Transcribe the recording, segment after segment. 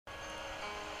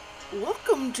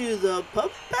Welcome to the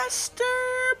Pupmaster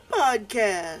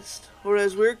Podcast, or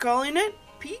as we're calling it,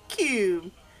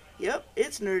 PQ. Yep,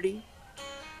 it's nerdy.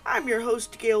 I'm your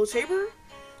host, Gail Tabor,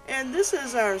 and this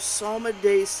is our Psalm a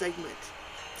Day segment.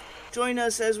 Join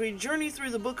us as we journey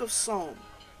through the book of Psalm,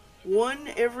 one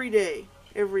every day,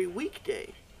 every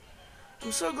weekday.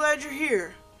 I'm so glad you're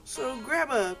here, so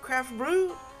grab a craft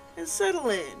brew and settle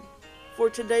in for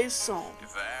today's Psalm.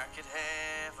 If I could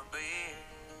have a beer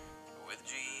with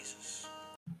Jesus.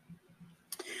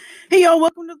 Hey y'all,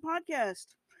 welcome to the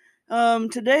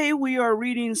podcast. Today we are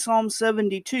reading Psalm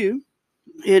 72.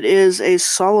 It is a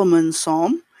Solomon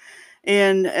psalm,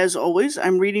 and as always,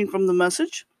 I'm reading from the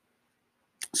Message.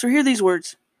 So hear these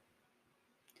words.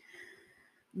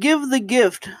 Give the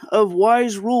gift of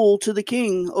wise rule to the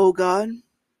king, O God,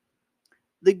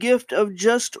 the gift of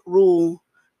just rule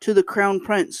to the crown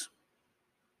prince.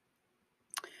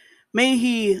 May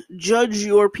he judge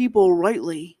your people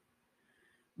rightly,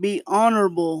 be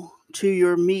honorable to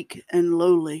your meek and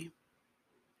lowly.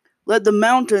 Let the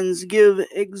mountains give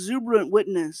exuberant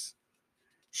witness,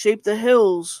 shape the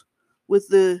hills with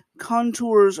the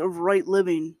contours of right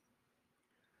living.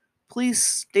 Please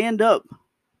stand up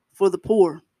for the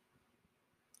poor.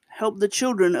 Help the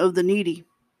children of the needy.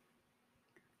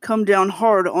 Come down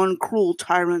hard on cruel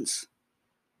tyrants.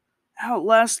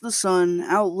 Outlast the sun,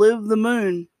 outlive the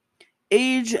moon,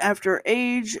 age after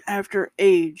age after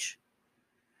age.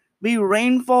 Be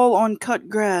rainfall on cut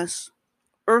grass,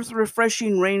 earth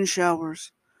refreshing rain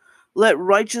showers. Let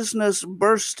righteousness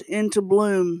burst into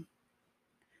bloom,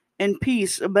 and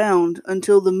peace abound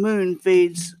until the moon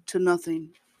fades to nothing.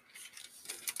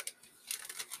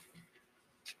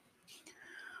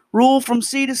 Rule from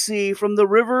sea to sea, from the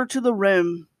river to the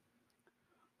rim.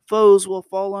 Foes will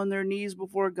fall on their knees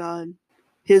before God.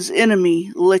 His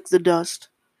enemy lick the dust.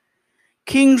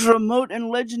 Kings remote and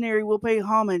legendary will pay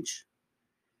homage.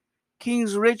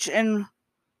 Kings rich and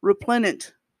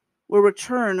replenitent will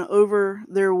return over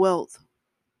their wealth.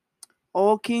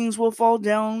 All kings will fall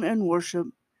down and worship,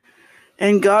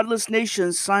 and godless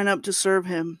nations sign up to serve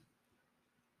him,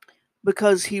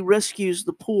 because he rescues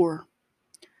the poor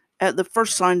at the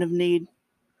first sign of need,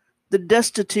 the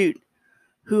destitute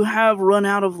who have run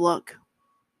out of luck.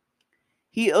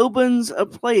 He opens a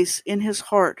place in his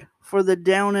heart for the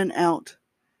down and out.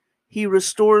 He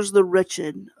restores the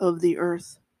wretched of the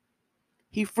earth.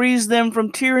 He frees them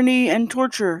from tyranny and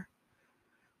torture.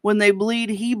 When they bleed,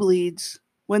 he bleeds.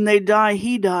 When they die,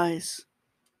 he dies.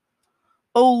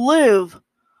 Oh, live!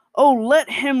 Oh, let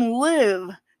him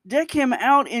live! Deck him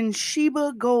out in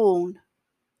Sheba gold.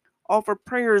 Offer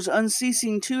prayers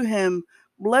unceasing to him.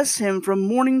 Bless him from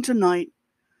morning to night.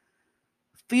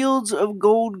 Fields of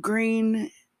gold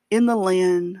green in the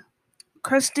land,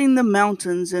 cresting the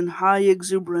mountains in high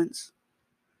exuberance.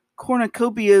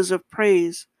 Cornucopias of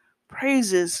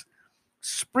praises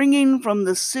springing from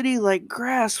the city like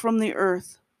grass from the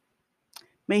earth.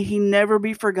 May he never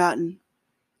be forgotten.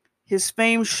 His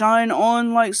fame shine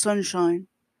on like sunshine.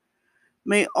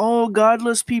 May all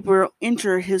godless people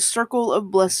enter his circle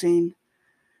of blessing,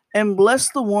 and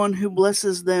bless the one who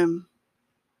blesses them.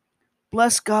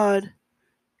 Bless God,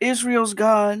 Israel's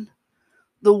God,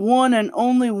 the one and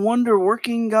only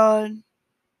wonder-working God.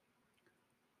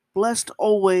 Blessed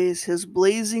always his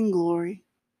blazing glory.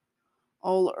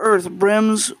 All earth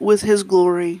brims with his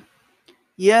glory.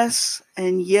 Yes,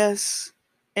 and yes,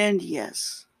 and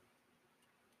yes.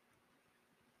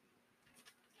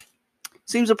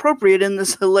 Seems appropriate in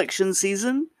this election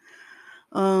season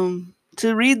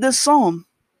to read this psalm.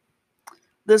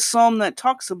 This psalm that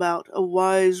talks about a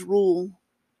wise rule.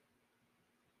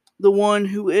 The one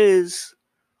who is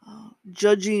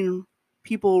judging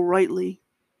people rightly.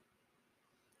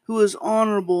 Who is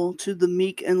honorable to the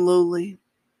meek and lowly.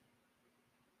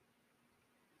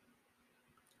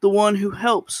 The one who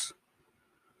helps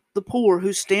the poor,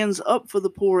 who stands up for the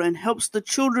poor and helps the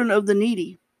children of the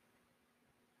needy,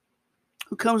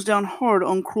 who comes down hard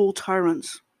on cruel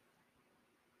tyrants.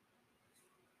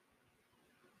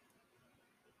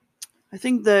 I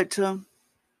think that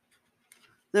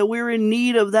we're in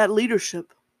need of that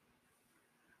leadership,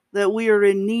 that we are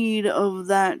in need of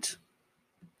that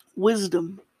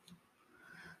wisdom,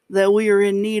 that we are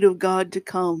in need of God to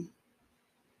come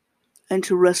and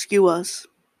to rescue us.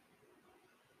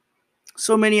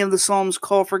 So many of the Psalms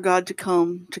call for God to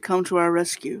come to our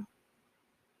rescue.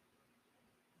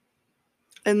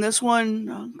 And this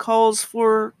one calls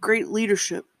for great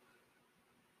leadership,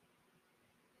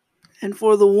 and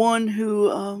for the one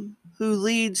who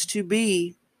leads to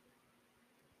be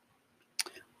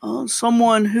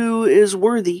someone who is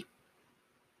worthy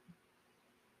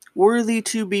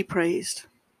to be praised.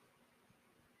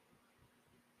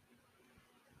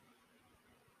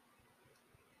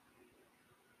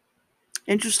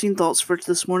 interesting thoughts for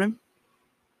this morning.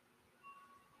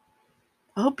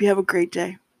 I hope you have a great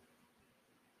day.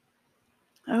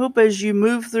 I hope as you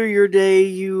move through your day,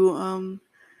 you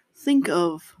think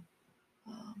of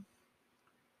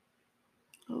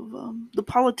the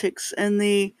politics and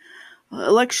the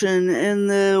election and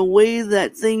the way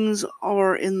that things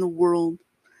are in the world,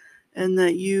 and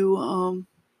that you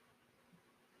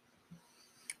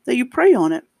pray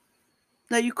on it,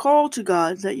 that you call to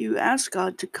God, that you ask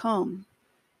God to come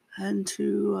and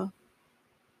to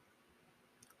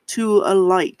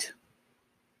alight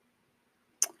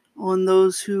on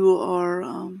those who are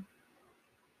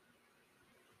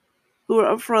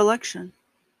up for election,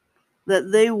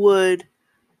 that they would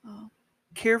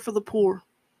care for the poor,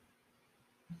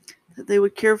 that they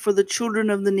would care for the children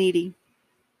of the needy,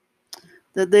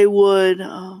 that they would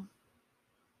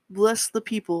bless the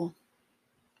people,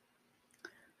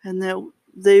 and that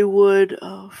they would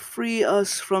free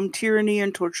us from tyranny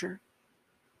and torture.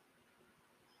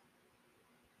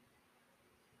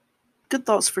 Good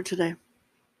thoughts for today.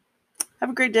 Have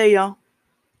a great day, y'all.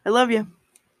 I love you.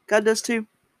 God does too.